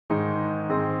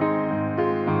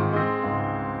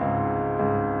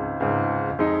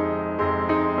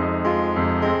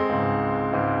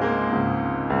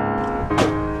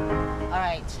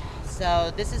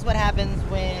So this is what happens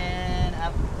when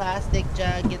a plastic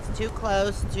jug gets too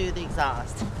close to the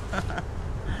exhaust.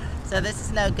 So this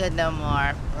is no good no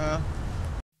more.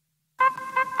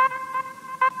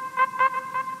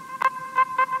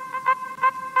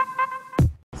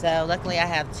 So luckily I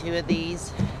have two of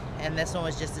these, and this one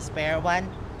was just a spare one.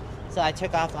 So I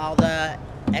took off all the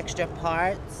extra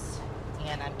parts,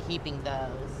 and I'm keeping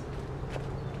those.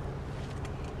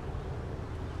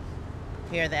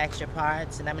 Here are the extra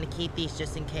parts, and I'm going to keep these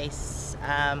just in case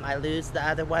I lose the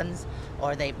other ones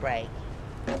or they break.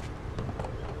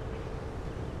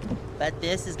 But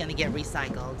this is going to get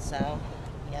recycled, so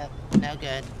yep, no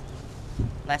good.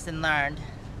 Lesson learned.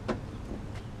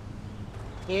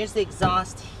 Here's the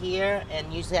exhaust here,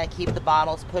 and usually I keep the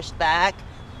bottles pushed back,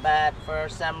 but for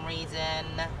some reason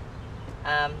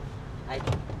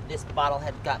this bottle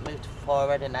had got moved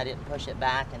forward and I didn't push it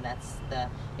back, and that's the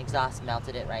exhaust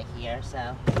melted it right here.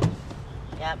 So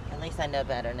yep, at least I know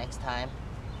better next time.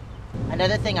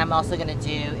 Another thing I'm also going to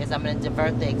do is I'm going to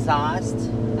divert the exhaust.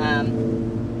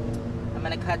 I'm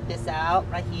going to cut this out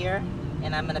right here,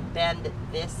 and I'm going to bend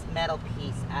this metal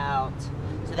piece out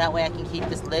so that way I can keep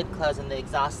this lid closed and the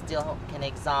exhaust still can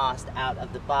exhaust out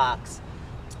of the box.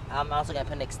 I'm also going to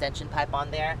put an extension pipe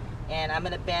on there, and I'm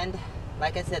going to bend,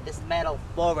 like I said, this metal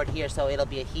forward here so it'll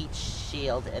be a heat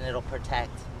shield and it'll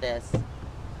protect this.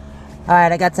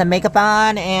 Alright, I got some makeup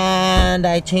on and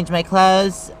I changed my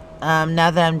clothes. Now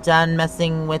that I'm done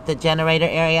messing with the generator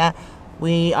area,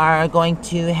 we are going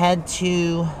to head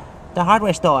to the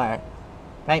hardware store.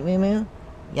 Right, Moo Moo?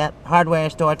 Yep, hardware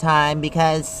store time,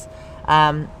 because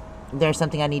there's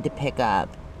something I need to pick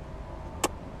up.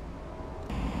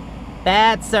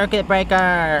 Bad circuit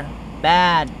breaker.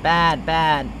 Bad, bad,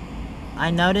 bad. I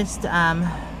noticed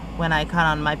when I cut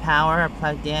on my power or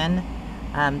plugged in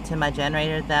to my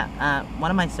generator that one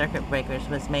of my circuit breakers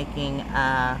was making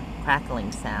a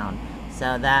crackling sound.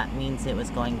 So that means it was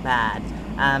going bad.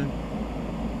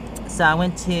 So I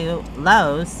went to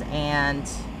Lowe's and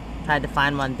tried to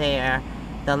find one there.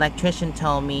 The electrician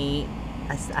told me,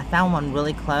 I found one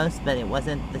really close, but it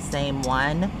wasn't the same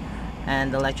one.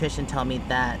 And the electrician told me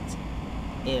that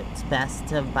it's best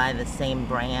to buy the same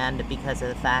brand because of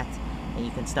the fact that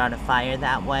you can start a fire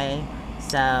that way.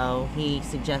 So he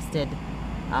suggested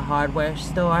a hardware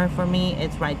store for me.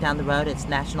 It's right down the road. It's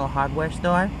National Hardware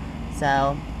Store.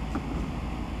 So,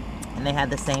 and they had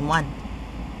the same one,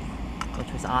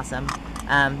 which was awesome.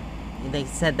 They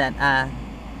said that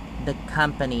the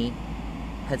company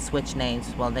had switched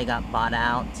names. Well, they got bought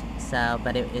out. So,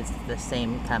 but it is the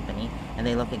same company, and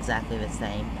they look exactly the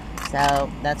same.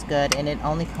 So that's good, and it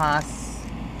only costs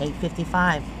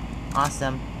 $8.55.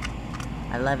 Awesome.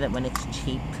 I love it when it's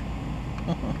cheap.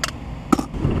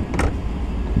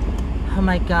 Oh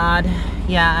my god.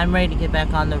 Yeah, I'm ready to get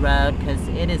back on the road because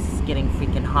it is getting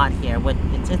freaking hot here.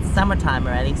 It's summertime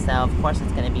already, so of course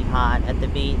it's going to be hot at the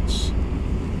beach.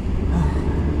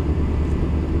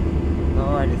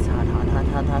 Lord, it's hot, hot, hot,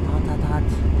 hot, hot, hot, hot, hot.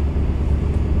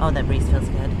 Oh, that breeze feels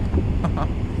good.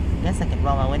 I guess I could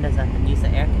roll my windows up and use the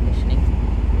air conditioning.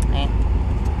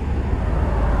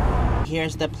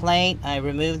 Here's the plate. I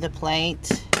removed the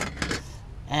plate.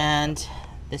 And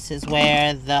this is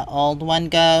where the old one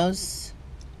goes.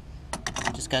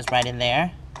 It just goes right in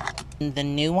there. And the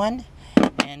new one,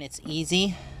 and it's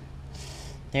easy.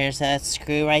 There's a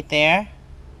screw right there.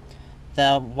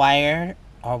 The wire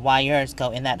or wires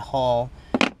go in that hole.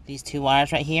 These two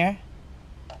wires right here,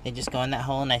 they just go in that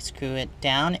hole, and I screw it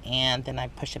down and then I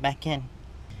push it back in.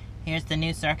 Here's the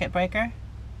new circuit breaker.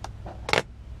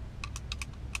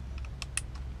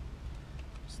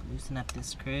 Just loosen up this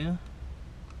screw.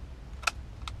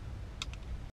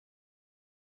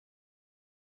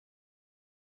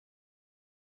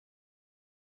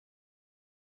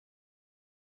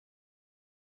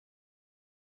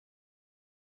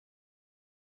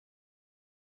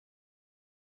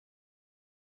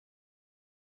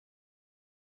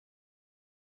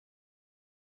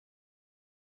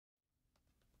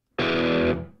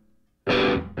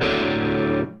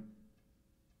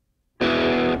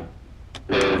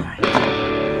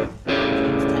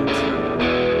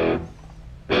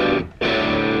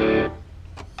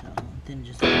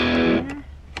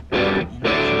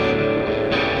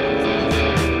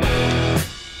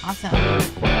 Awesome.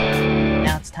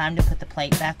 Now it's time to put the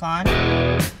plate back on,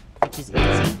 which is easy.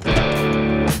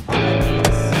 All I do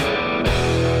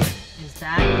is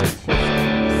that.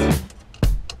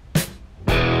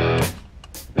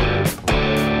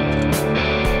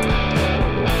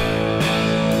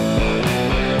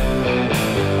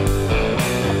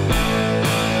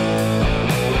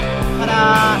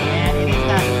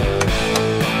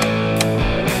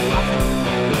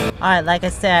 Alright, like I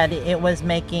said, it was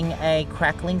making a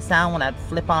crackling sound when I'd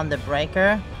flip on the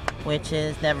breaker, which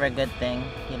is never a good thing.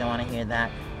 You don't want to hear that.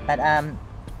 But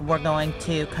we're going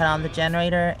to cut on the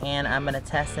generator, and I'm going to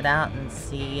test it out and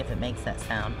see if it makes that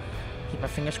sound. Keep our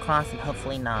fingers crossed and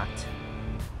hopefully not.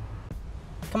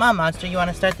 Come on, monster, you want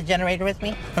to start the generator with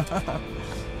me?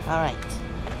 Alright.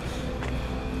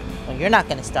 Well, you're not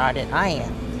going to start it, I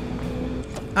am.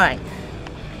 Alright.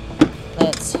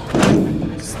 Let's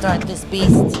start this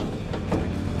beast.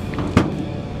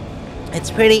 It's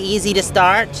pretty easy to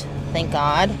start, thank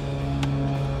God.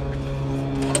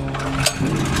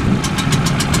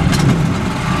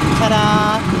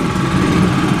 Ta-da!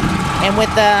 And with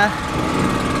the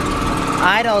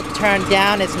idle turned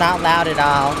down, it's not loud at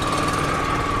all.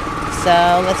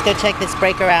 So let's go check this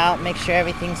breaker out, make sure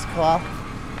everything's cool.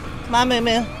 Come on, Moo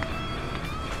Moo.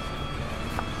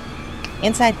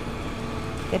 Inside.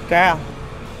 Good girl.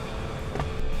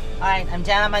 Alright, I'm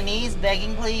down on my knees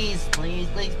begging, please. Please,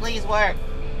 please, please work.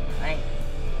 Alright.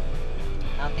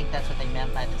 I don't think that's what they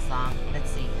meant by the song.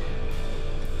 Let's see.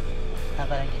 How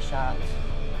about I get shot?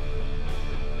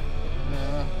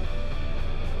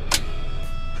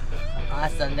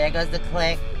 Awesome. There goes the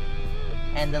click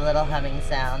and the little humming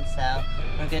sound. So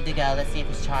we're good to go. Let's see if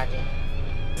it's charging.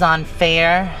 It's on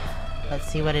fair. Let's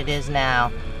see what it is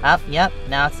now. Oh, yep.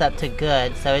 Now it's up to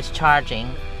good. So it's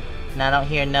charging. And I don't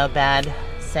hear no bad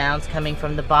sounds coming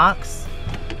from the box,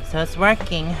 so it's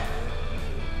working.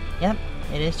 Yep,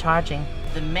 it is charging.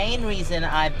 The main reason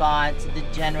I bought the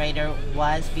generator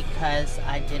was because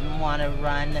I didn't want to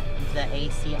run the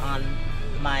AC on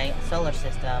my solar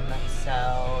system,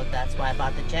 so that's why I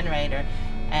bought the generator,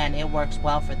 and it works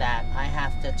well for that. I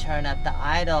have to turn up the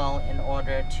idle in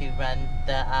order to run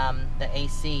the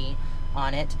AC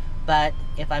on it. But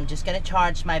if I'm just going to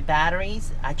charge my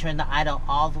batteries, I turn the idle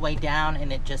all the way down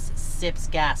and it just sips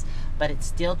gas. But it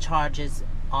still charges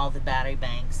all the battery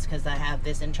banks because I have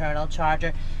this internal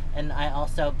charger, and I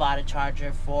also bought a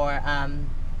charger for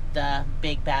the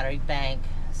big battery bank.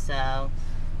 So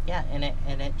yeah,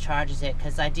 and it charges it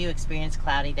because I do experience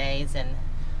cloudy days, and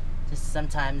just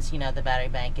sometimes, you know, the battery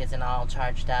bank isn't all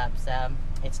charged up. So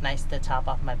it's nice to top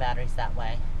off my batteries that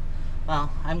way.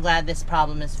 Well, I'm glad this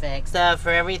problem is fixed. So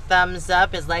for every thumbs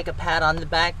up is like a pat on the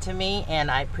back to me, and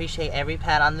I appreciate every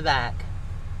pat on the back.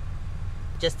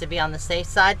 Just to be on the safe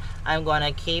side, I'm going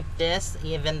to keep this,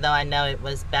 even though I know it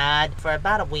was bad, for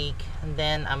about a week, and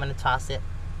then I'm going to toss it.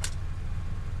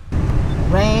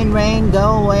 Rain, rain,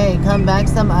 go away. Come back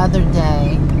some other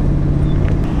day.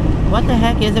 What the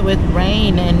heck is it with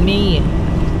rain and me?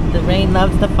 The rain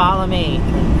loves to follow me.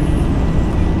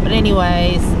 But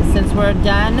anyways, since we're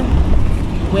done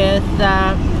with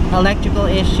the electrical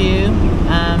issue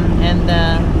and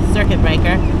the circuit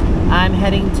breaker, I'm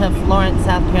heading to Florence,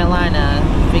 South Carolina.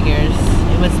 Figures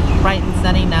it was bright and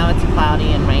sunny, now it's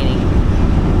cloudy and raining.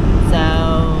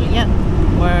 So yeah,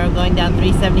 we're going down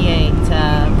 378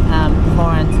 to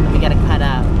Florence, and then we gotta cut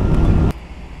up.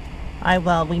 Alright,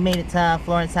 well, we made it to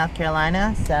Florence, South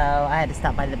Carolina, so I had to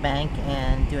stop by the bank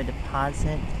and do a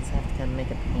deposit because I have to make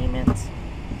a payment.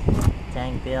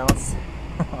 Dang bills.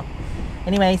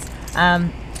 Anyways,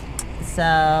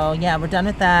 so yeah, we're done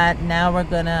with that. Now we're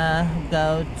gonna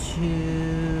go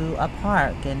to a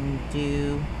park and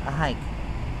do a hike.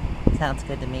 Sounds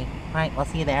good to me. Alright, we'll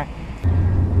see you there.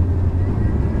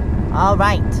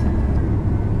 Alright.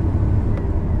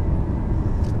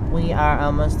 We are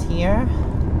almost here.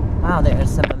 Wow, there's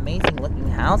some amazing looking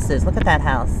houses. Look at that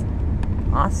house.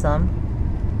 Awesome.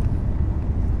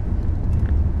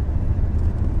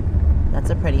 That's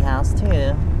a pretty house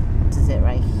too. This is it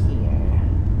right here.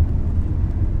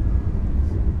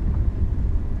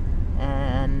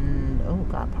 And oh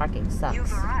god, parking sucks.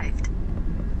 You've arrived.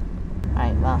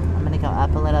 Alright, well, I'm gonna go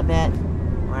up a little bit.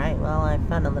 Alright, well, I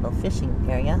found a little fishing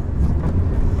area.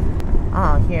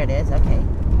 Oh, here it is. Okay.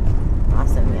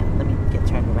 Awesome, yeah. Let me get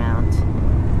turned around.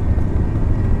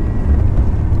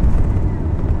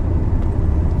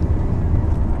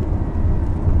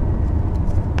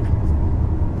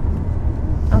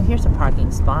 Oh, here's a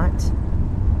parking spot.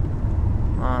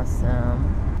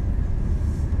 Awesome.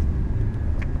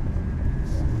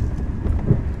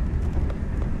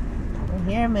 Over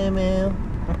here, Moo Moo.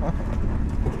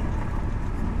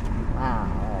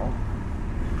 Wow.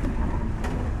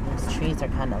 These trees are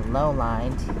kind of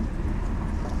low-lined.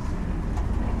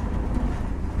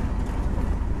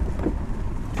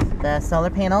 The solar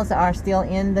panels are still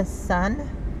in the sun.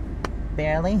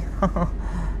 Barely.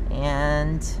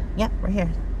 And yep, we're here.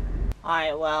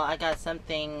 Alright, well, I got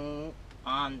something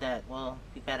on that will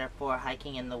be better for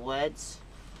hiking in the woods.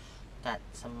 Got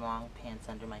some long pants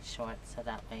under my shorts, so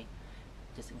that way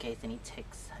just in case any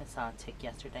ticks. I saw a tick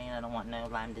yesterday and I don't want no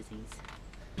Lyme disease.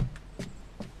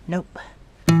 Nope.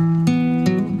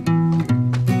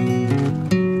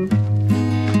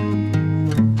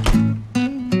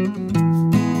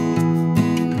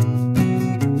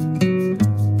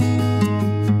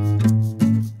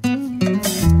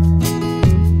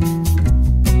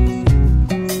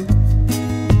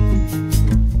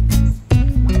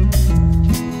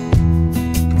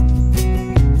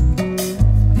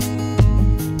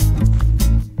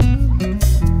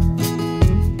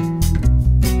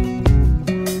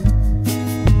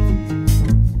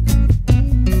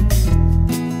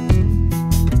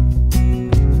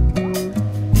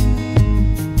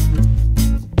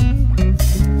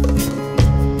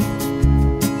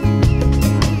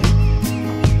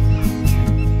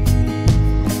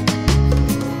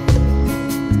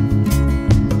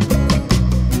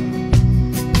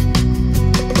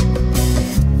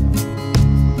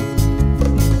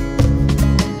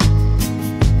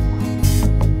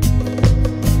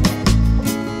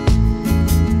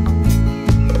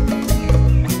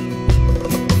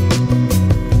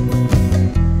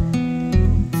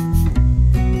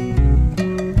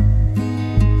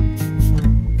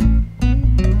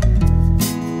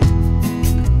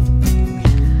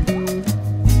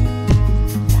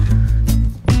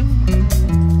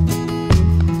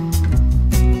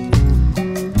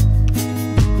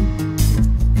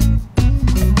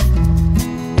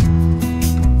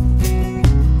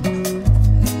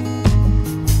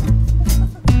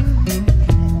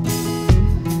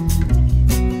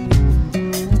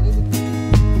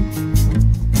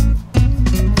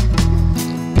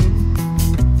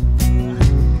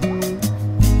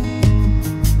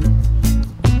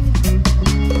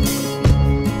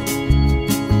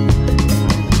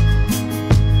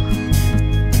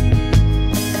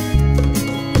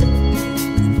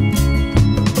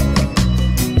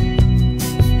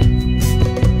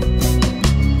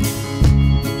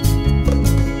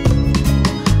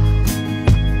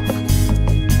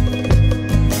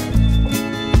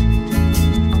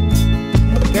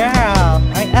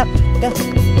 Go,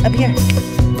 up here.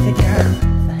 Good girl.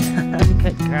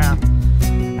 Good girl.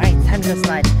 Alright, time to go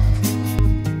slide.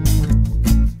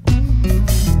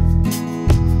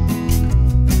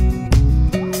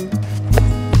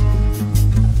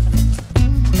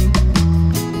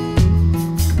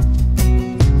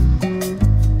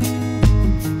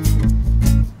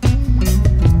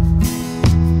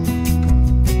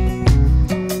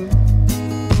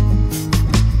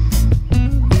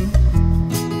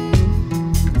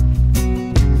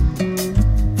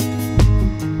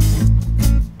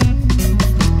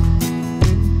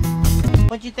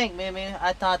 What'd you think, Moo Moo?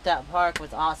 I thought that park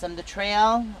was awesome. The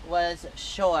trail was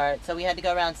short, so we had to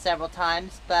go around several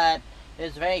times, but it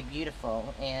was very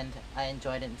beautiful, and I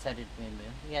enjoyed it, and so did Moo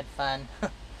Moo. We had fun.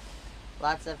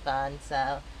 Lots of fun.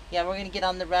 So, yeah, we're going to get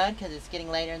on the road because it's getting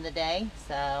later in the day,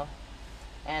 so,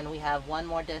 and we have one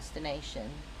more destination.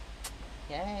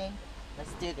 Yay.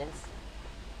 Let's do this.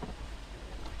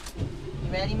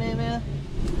 You ready, Moo Moo?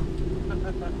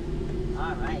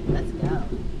 Alright, let's go.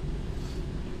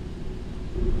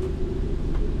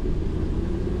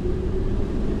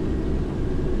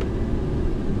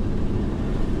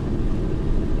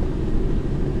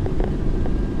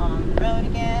 On the road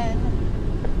again.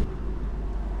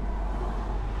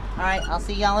 Alright, I'll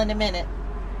see y'all in a minute.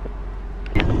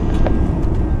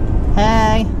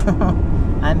 Hey!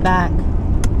 I'm back.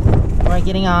 We're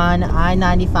getting on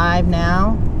I-95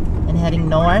 now and heading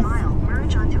north.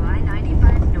 Merge onto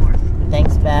I-95 north.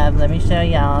 Thanks, Bev. Let me show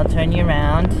y'all. I'll turn you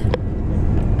around.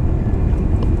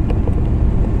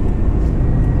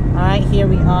 Alright, here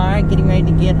we are, getting ready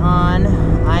to get on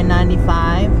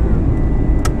I-95.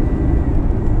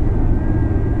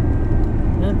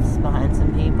 Oops, behind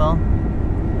some people.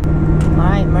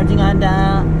 Alright, merging on to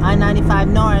I-95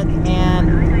 North, and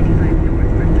I-95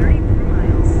 north for 34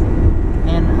 miles.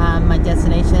 And my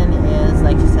destination is,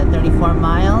 like she said, 34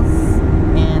 miles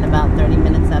and about 30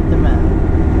 minutes up the road.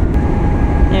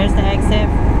 There's the exit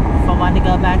if I wanted to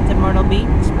go back to Myrtle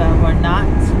Beach, but we're not.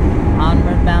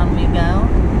 Onward bound we go.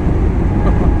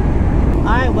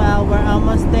 Alright, well, we're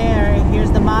almost there.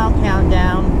 Here's the mile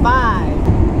countdown.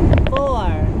 5,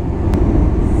 4,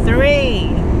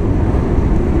 3,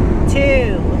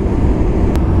 2,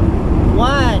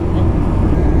 1.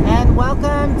 And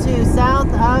welcome to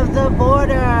south of the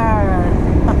border.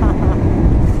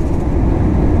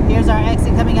 Here's our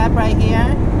exit coming up right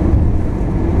here.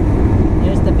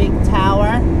 Here's the big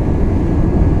tower.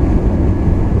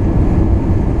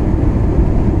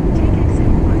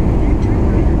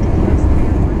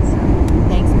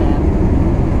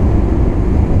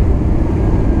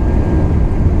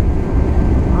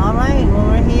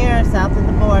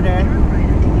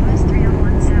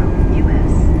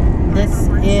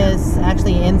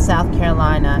 actually in South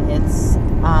Carolina. It's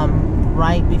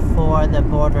right before the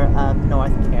border of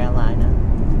North Carolina.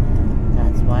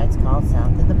 That's why it's called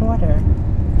South of the Border.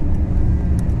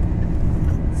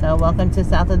 So welcome to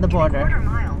South of the Border. In a quarter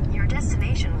mile, your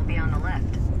destination will be on the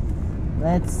left.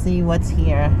 Let's see what's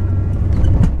here.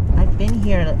 I've been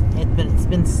here, but it's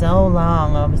been so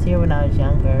long. I was here when I was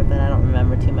younger, but I don't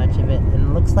remember too much of it. And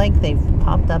it looks like they've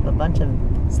popped up a bunch of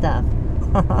stuff.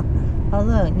 Oh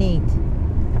look, neat.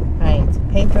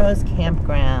 Alright, Pedro's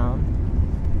Campground.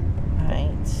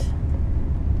 Alright.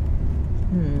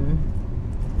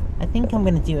 I think I'm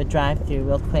gonna do a drive-through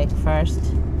real quick first,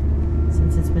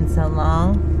 since it's been so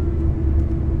long.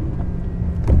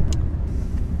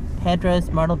 Pedro's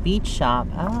Myrtle Beach shop.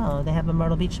 Oh, they have a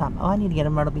Myrtle Beach shop. Oh, I need to get a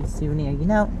Myrtle Beach souvenir. You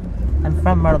know, I'm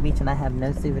from Myrtle Beach and I have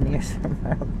no souvenirs from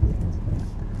Myrtle Beach.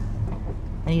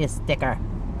 I need a sticker.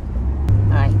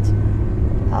 Alright.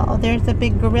 Oh, there's a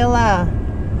big gorilla.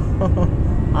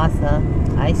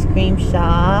 Awesome. Ice cream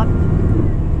shop.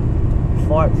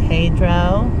 Fort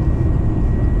Pedro.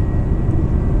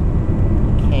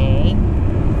 Okay.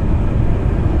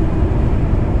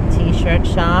 T-shirt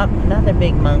shop. Another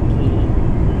big monkey.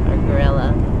 Or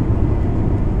gorilla.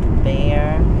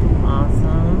 Bear.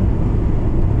 Awesome.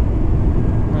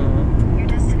 Your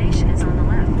destination is on the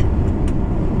left.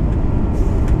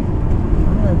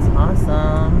 Oh, that's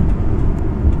awesome.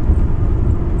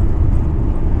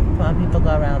 Come on, people,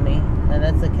 go around me. And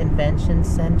that's the convention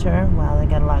center. Wow, they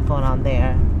got a lot going on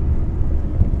there.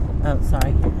 Oh,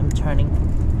 sorry, I'm turning.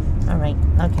 Alright,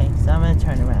 okay, so I'm gonna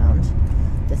turn around.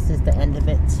 This is the end of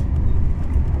it.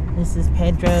 This is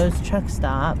Pedro's truck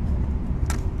stop.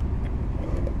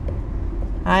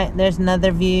 Alright, there's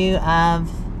another view of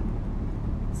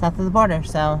South of the Border.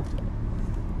 So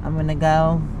I'm gonna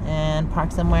go and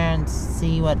park somewhere and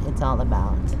see what it's all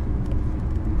about.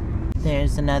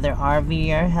 There's another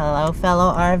RVer. Hello,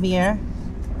 fellow RVer.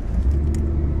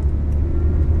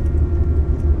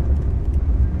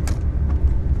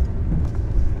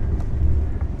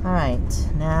 Alright,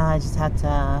 now I just have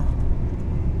to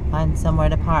find somewhere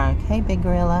to park. Hey, big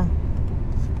gorilla.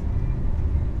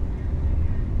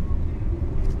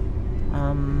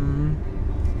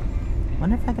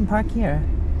 Wonder if I can park here.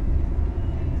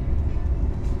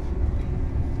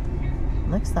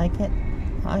 Looks like it.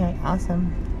 Alright,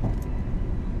 awesome.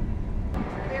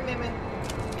 Here, Mimi.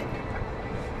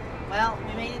 Well,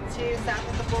 we made it to South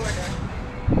of the Border.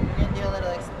 We're gonna do a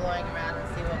little exploring around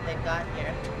and see what they've got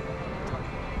here.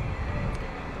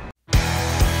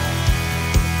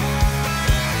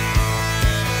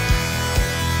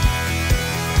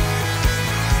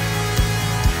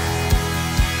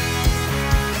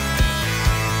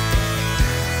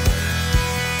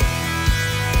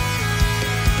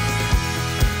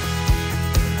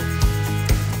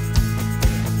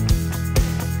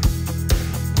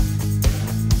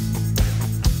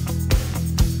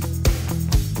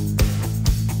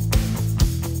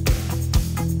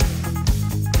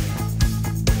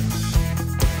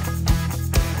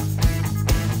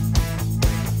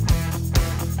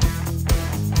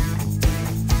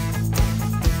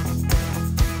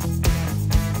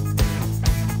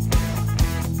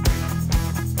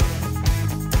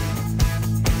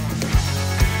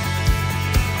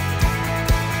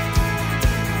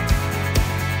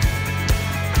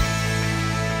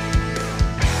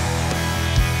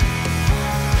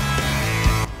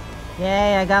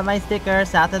 Yay, I got my sticker,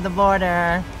 South of the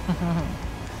Border.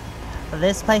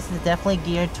 This place is definitely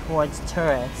geared towards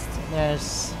tourists.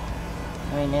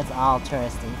 I mean, it's all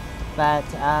touristy. But,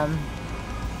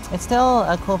 it's still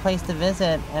a cool place to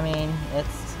visit. I mean,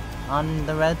 it's on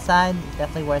the roadside.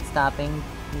 Definitely worth stopping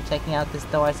and checking out the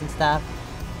stores and stuff.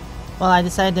 Well, I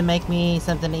decided to make me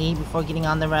something to eat before getting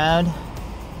on the road.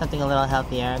 Something a little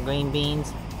healthier. Green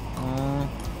beans.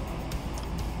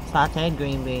 Sauteed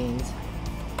green beans.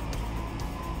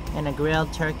 And a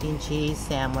grilled turkey and cheese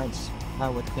sandwich. Oh,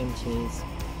 with cream cheese.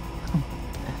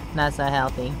 Not so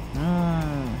healthy.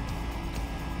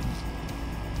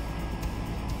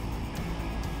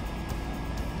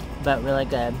 But really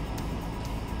good.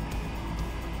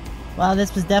 Well,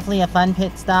 this was definitely a fun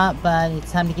pit stop, but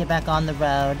it's time to get back on the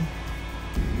road.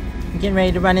 I'm getting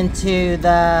ready to run into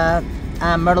the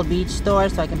Myrtle Beach store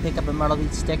so I can pick up a Myrtle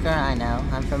Beach sticker. I know,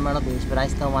 I'm from Myrtle Beach, but I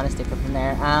still want a sticker from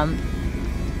there.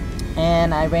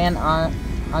 And I ran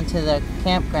onto the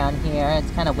campground here. It's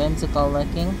kind of whimsical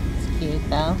looking. It's cute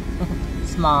though.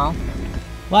 Small.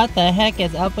 What the heck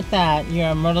is up with that?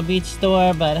 You're a Myrtle Beach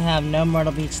store but have no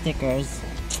Myrtle Beach stickers.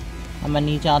 I'm gonna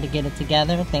need y'all to get it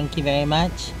together. Thank you very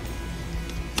much.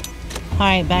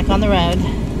 Alright, back on the road.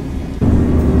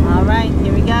 Alright,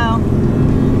 here we go.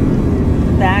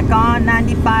 Back on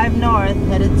 95 North. north,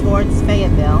 headed towards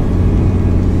Fayetteville.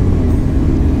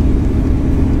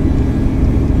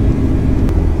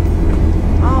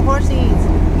 Oh, horsies!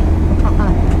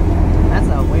 That's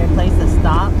a weird place to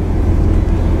stop.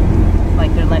 It's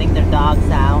like they're letting their dogs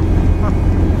out.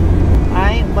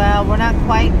 Alright, well, we're not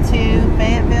quite to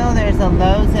Fayetteville. There's a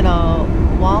Lowe's and a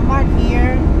Walmart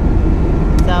here.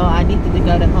 So I needed to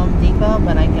go to Home Depot,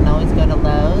 but I can always go to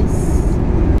Lowe's.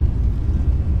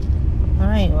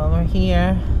 Alright, well, we're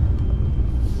here.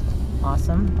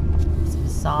 Awesome. Some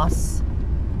sauce.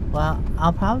 Well,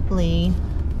 I'll probably,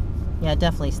 yeah,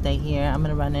 definitely stay here. I'm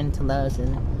gonna run into Lowe's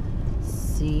and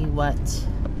see what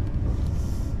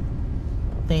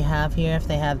they have here, if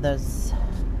they have those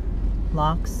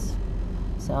locks.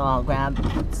 So I'll grab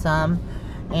some.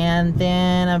 And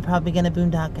then I'm probably gonna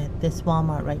boondock at this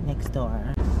Walmart right next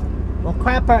door. Well,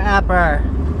 crapper apper.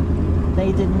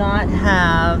 They did not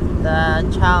have the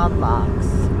child locks.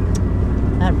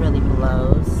 That really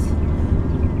blows.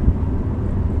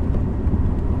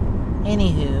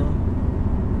 Anywho,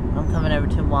 I'm coming over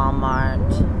to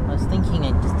Walmart. I was thinking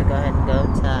just to go ahead and go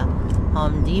to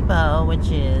Home Depot,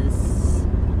 which is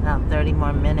about 30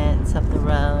 more minutes up the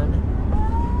road.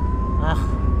 Ugh.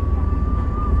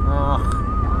 Ugh.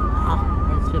 Oh,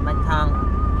 I just bit my tongue.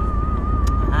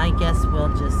 I guess we'll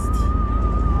just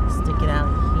stick it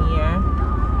out here.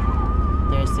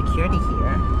 There's security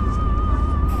here.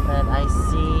 But I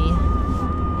see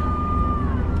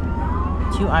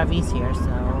 2 RVs here, so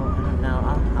I don't know.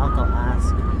 I'll go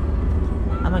ask.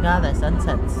 Oh my god, the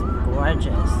sunset's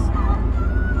gorgeous.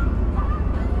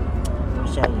 Let me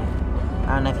show you. I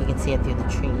don't know if you can see it through the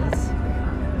trees.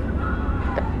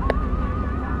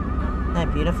 Isn't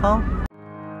that beautiful?